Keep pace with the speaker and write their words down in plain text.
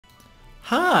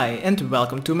Hi and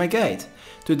welcome to my guide.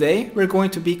 Today we're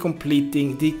going to be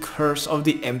completing the Curse of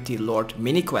the Empty Lord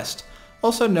mini quest,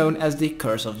 also known as the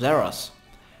Curse of Zaros.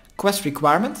 Quest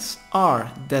requirements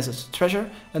are Desert Treasure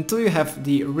until you have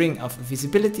the Ring of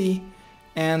Visibility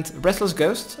and Restless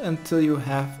Ghost until you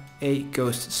have a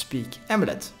Ghostspeak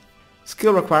amulet.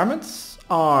 Skill requirements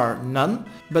are none,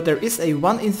 but there is a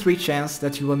 1 in 3 chance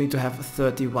that you will need to have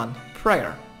 31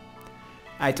 prior.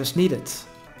 Items needed: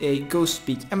 a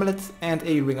Ghostspeak amulet and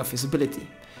a Ring of Visibility.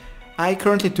 I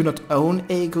currently do not own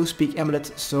a Ghostspeak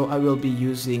amulet, so I will be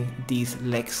using these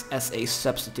legs as a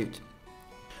substitute.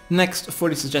 Next, for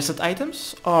the suggested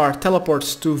items are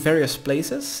teleports to various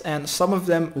places, and some of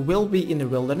them will be in the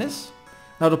wilderness.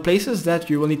 Now the places that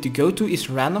you will need to go to is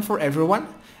random for everyone,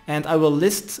 and I will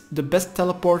list the best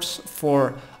teleports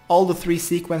for all the 3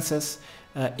 sequences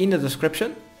in the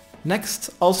description. Next,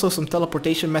 also some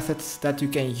teleportation methods that you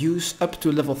can use up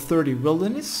to level 30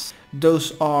 wilderness.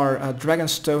 Those are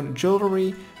Dragonstone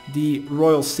Jewelry, the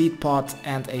Royal Seed Pot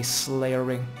and a Slayer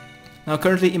Ring. Now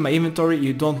currently in my inventory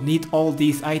you don't need all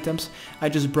these items. I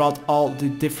just brought all the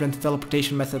different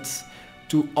teleportation methods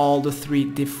to all the 3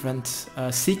 different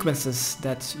sequences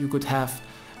that you could have.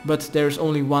 But there's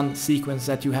only one sequence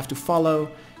that you have to follow.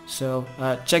 So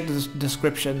check the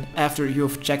description after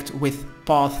you've checked with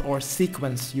path or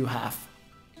sequence you have.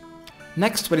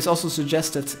 Next, what is also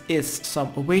suggested is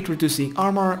some weight reducing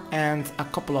armor and a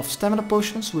couple of stamina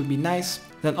potions would be nice.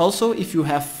 Then also, if you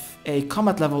have a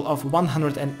combat level of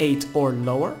 108 or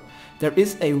lower, there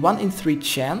is a 1 in 3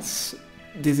 chance,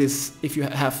 this is if you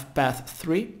have path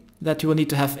 3, that you will need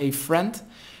to have a friend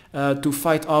to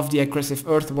fight off the aggressive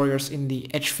earth warriors in the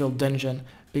Edgefield dungeon,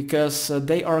 because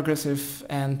they are aggressive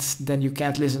and then you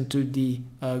can't listen to the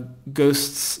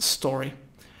ghosts story.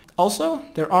 Also,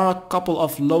 there are a couple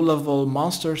of low-level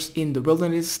monsters in the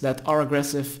wilderness that are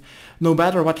aggressive no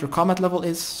matter what your combat level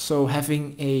is, so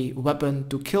having a weapon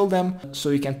to kill them so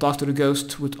you can talk to the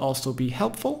ghost would also be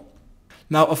helpful.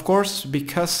 Now of course,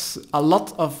 because a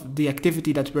lot of the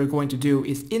activity that we're going to do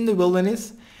is in the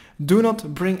wilderness, do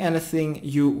not bring anything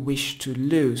you wish to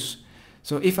lose.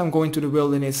 So if I'm going to the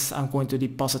wilderness, I'm going to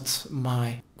deposit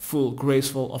my full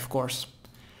graceful, of course.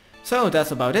 So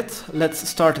that's about it. Let's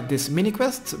start this mini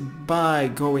quest by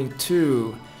going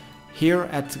to here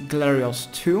at Glariel's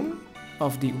Tomb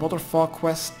of the Waterfall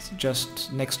quest,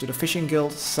 just next to the Fishing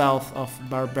Guild, south of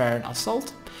Barbarian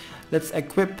Assault. Let's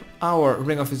equip our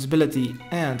Ring of Visibility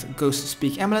and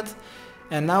Ghostspeak amulet.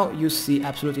 And now you see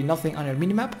absolutely nothing on your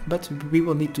minimap, but we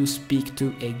will need to speak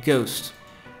to a ghost.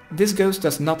 This ghost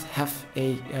does not have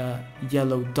a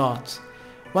yellow dot.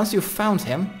 Once you've found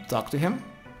him, talk to him.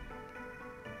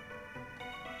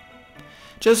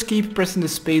 Just keep pressing the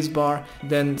spacebar,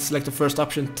 then select the first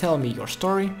option, tell me your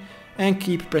story, and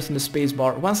keep pressing the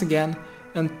spacebar once again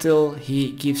until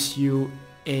he gives you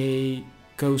a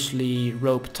ghostly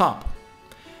rope top.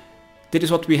 This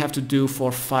is what we have to do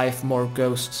for 5 more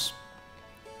ghosts.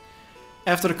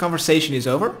 After the conversation is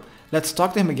over, let's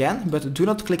talk to him again, but do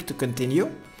not click to continue,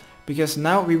 because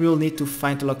now we will need to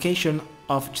find the location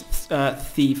of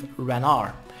Thief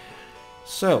Ranar.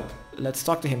 So let's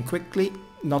talk to him quickly,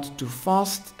 not too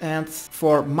fast, and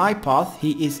for my path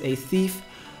he is a thief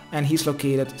and he's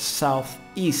located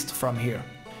southeast from here.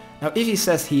 Now if he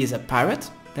says he is a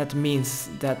pirate, that means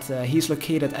that he's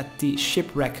located at the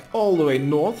shipwreck all the way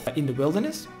north in the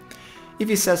wilderness. If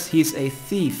he says he's a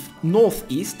thief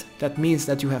northeast, that means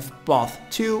that you have path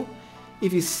 2.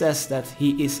 If he says that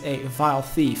he is a vile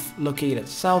thief located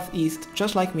southeast,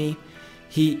 just like me,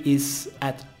 he is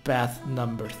at path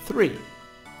number 3.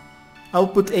 I'll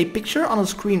put a picture on the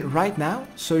screen right now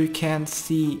so you can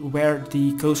see where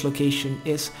the ghost location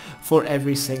is for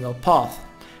every single path.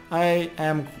 I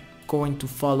am going to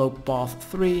follow path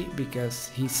 3 because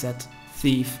he said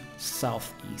thief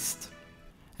southeast.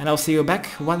 And I'll see you back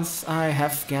once I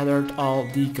have gathered all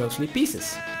the ghostly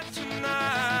pieces.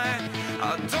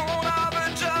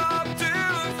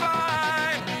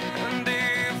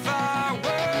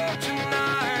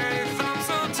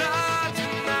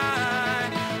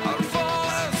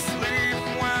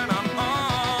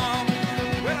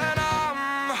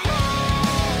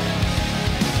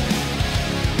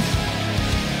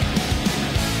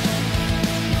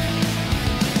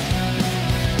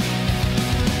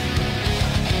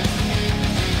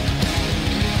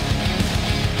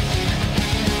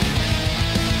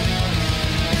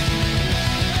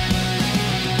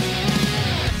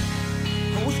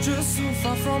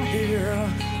 From here,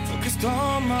 focused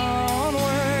on my own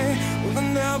way, with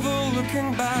never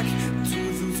looking back to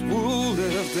those who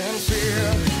lived in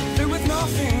fear. There was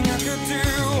nothing I could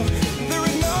do, there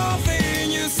is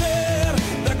nothing you said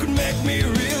that could make me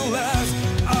realize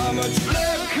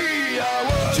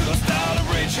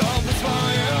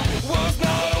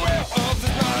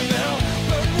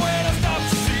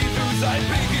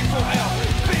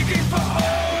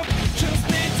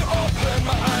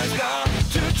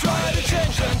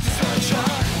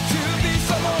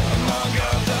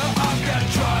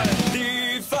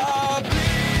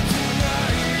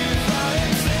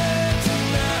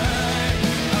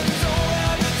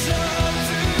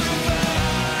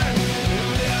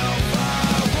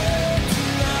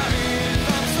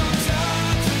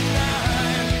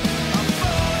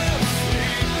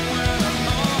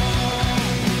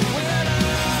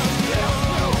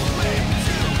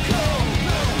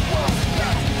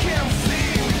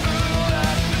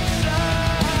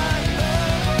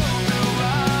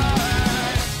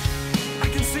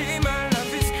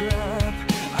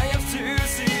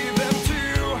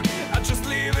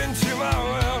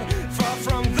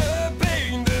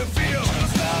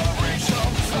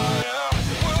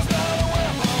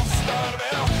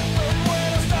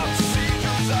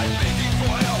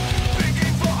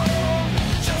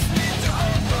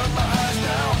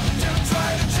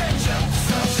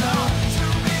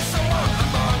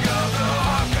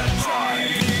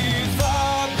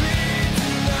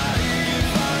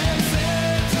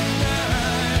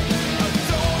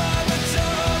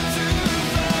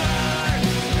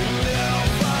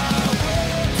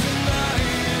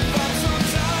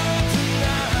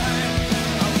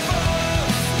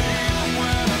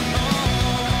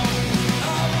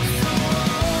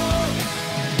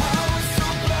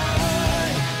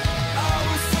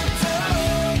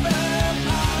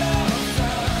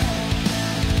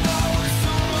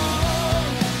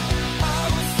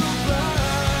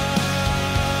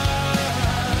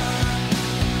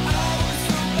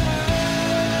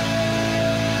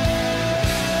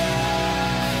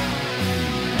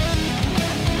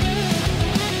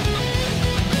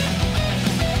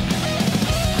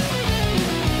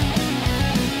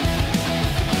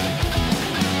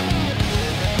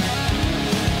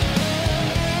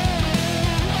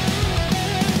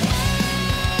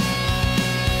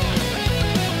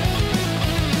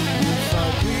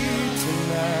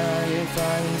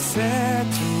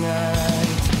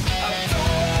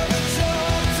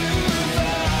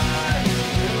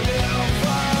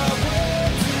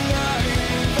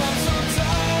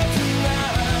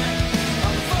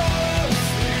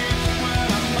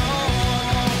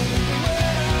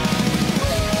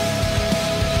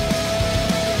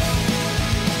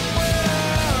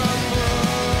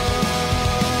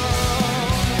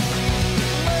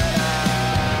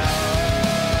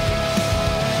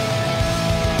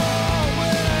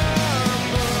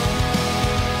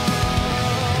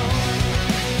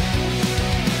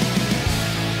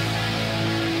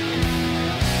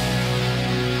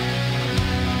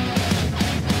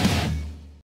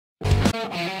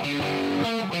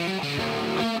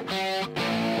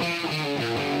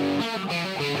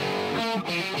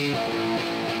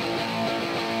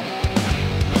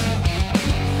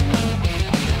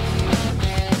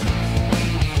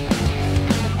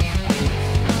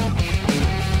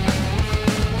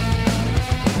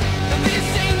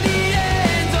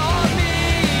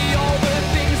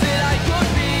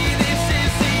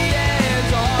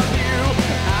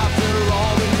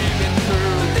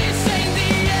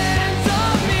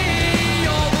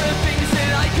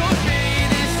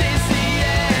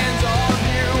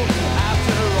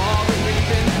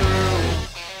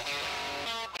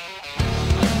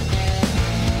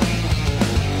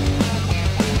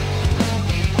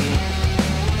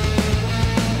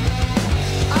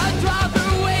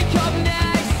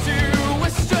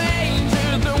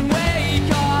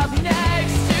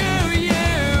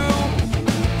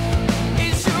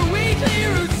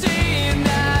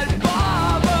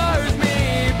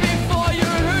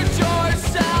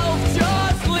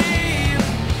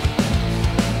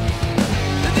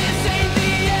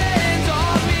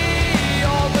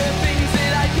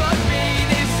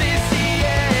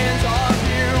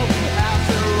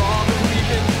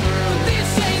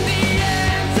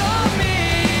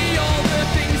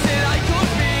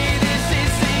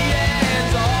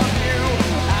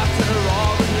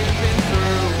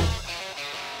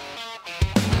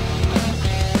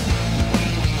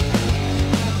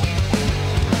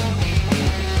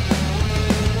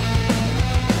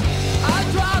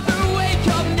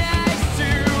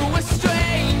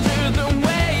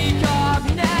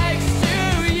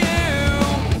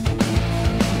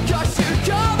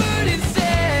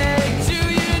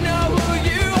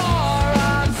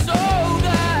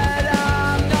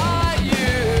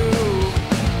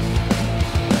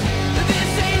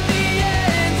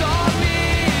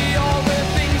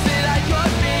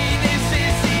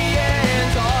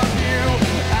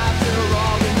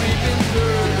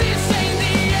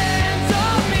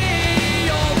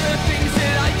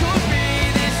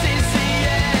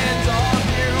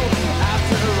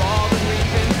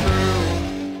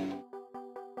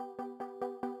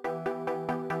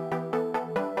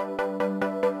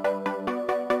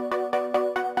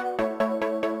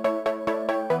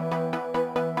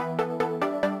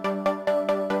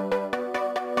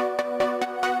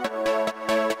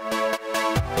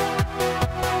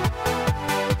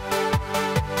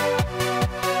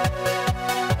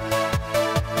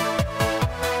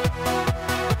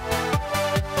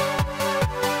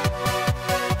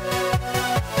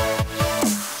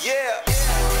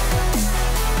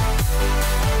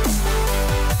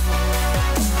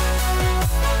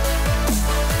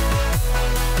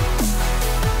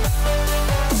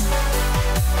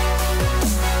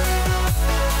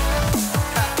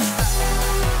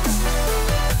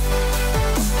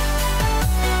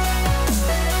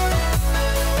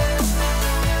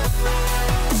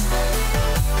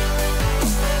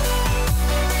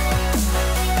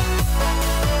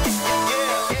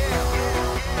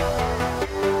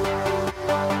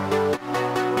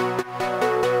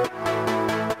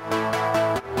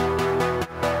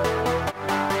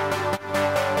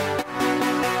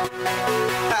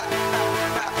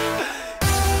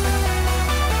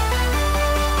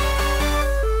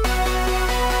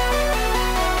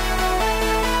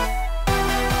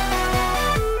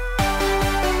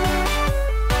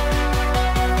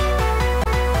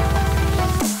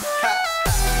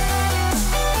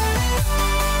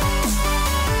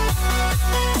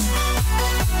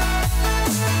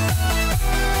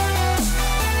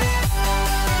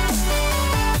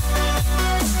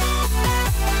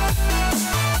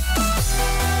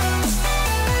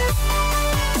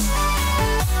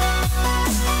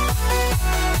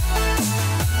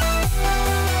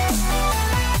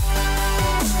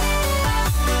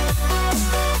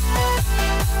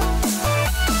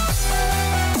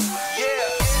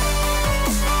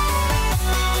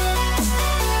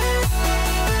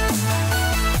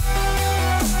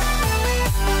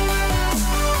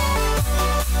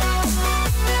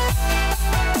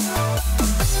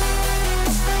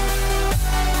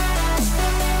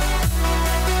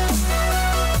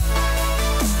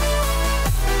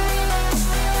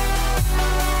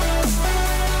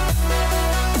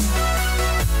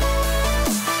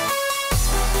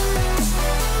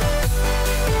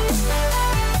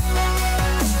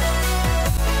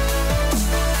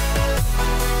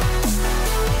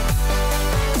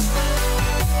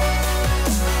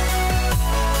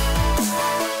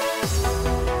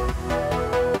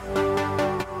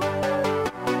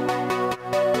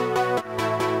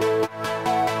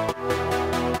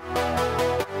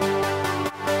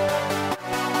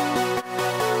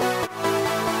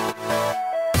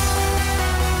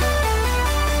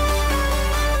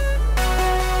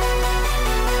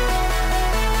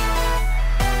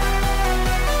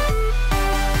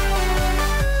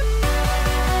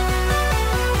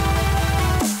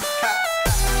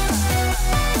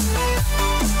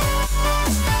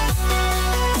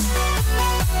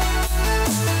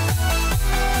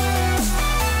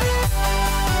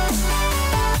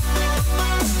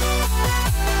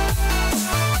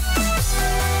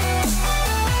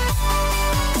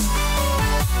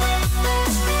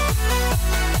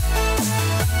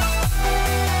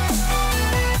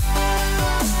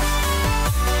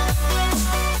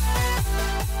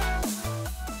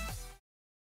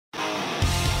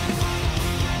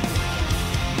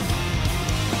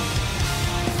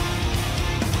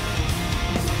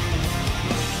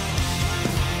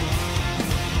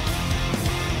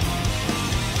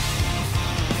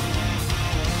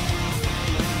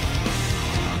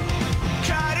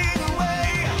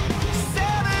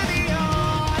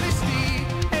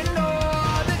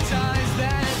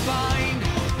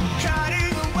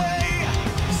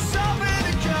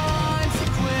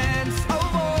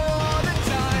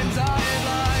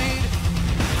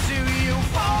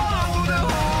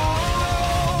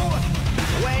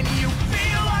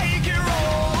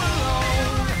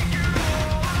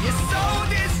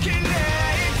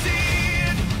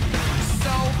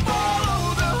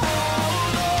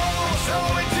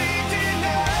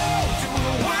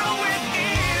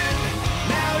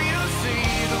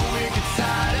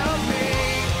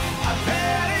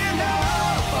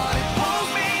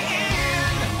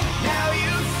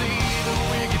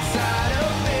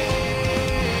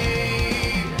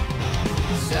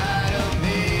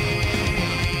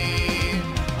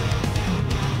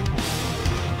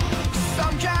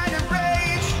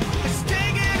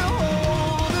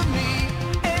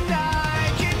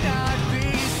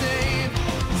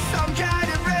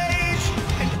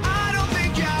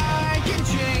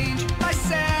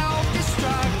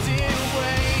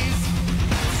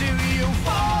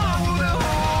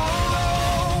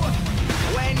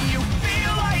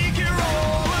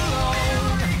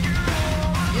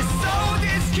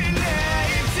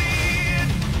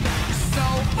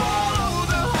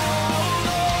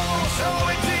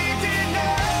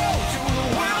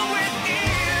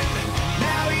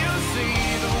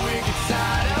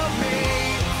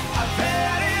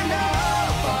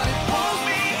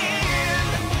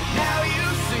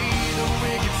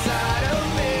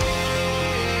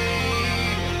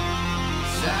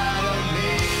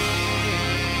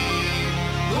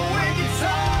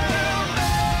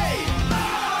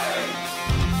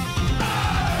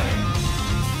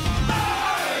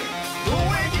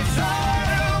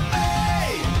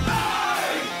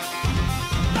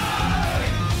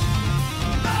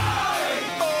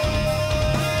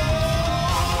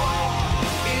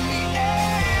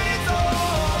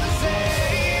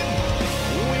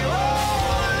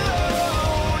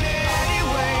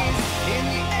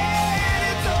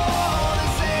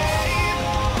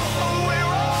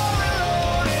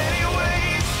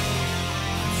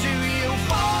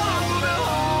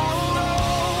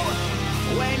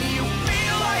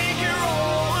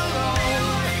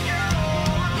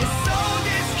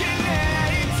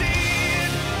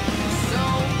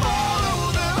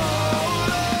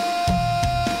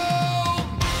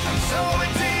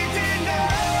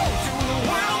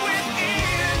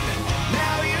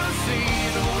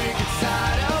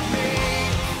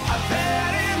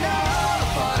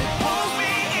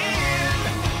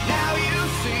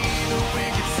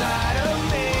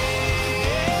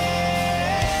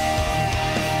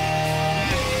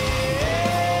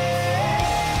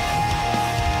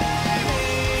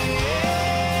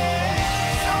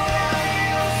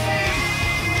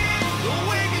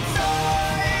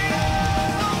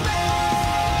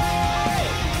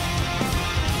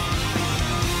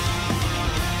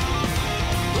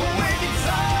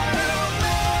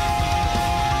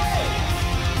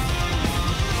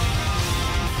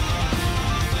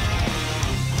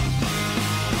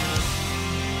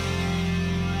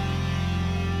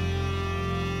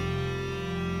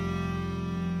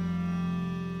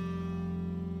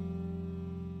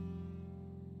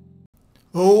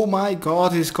my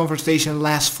god, this conversation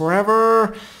lasts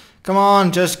forever. Come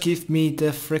on, just give me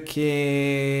the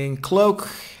freaking cloak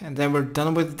and then we're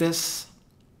done with this.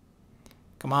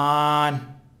 Come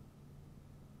on.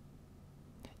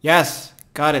 Yes,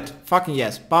 got it. Fucking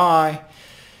yes. Bye.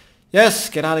 Yes,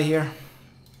 get out of here.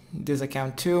 This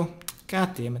account too.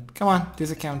 God damn it. Come on,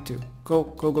 this account too. Go,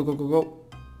 go, go, go, go, go.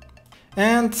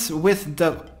 And with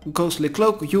the ghostly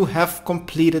cloak, you have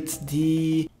completed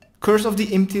the Curse of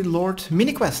the Empty Lord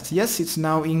mini quest. Yes, it's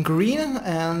now in green,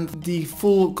 and the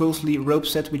full ghostly rope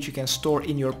set, which you can store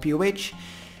in your POH,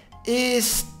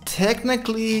 is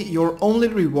technically your only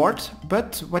reward.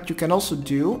 But what you can also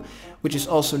do, which is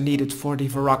also needed for the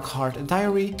Ghorrock Heart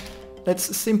Diary,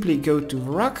 let's simply go to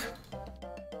Ghorrock.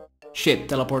 Shit,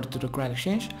 teleported to the Grand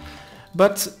Exchange.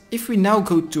 But if we now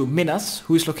go to Minas,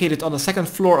 who is located on the second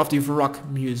floor of the Ghorrock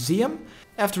Museum,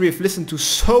 after we've listened to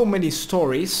so many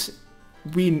stories,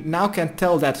 we now can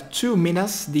tell that to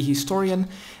Minas, the historian,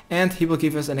 and he will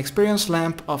give us an experience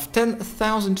lamp of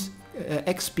 10,000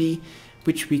 XP,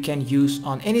 which we can use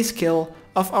on any skill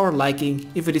of our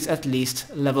liking if it is at least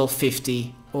level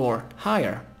 50 or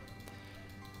higher.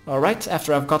 Alright,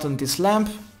 after I've gotten this lamp,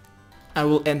 I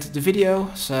will end the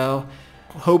video, so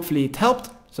hopefully it helped.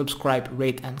 Subscribe,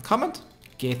 rate and comment.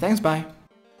 Okay, thanks, bye.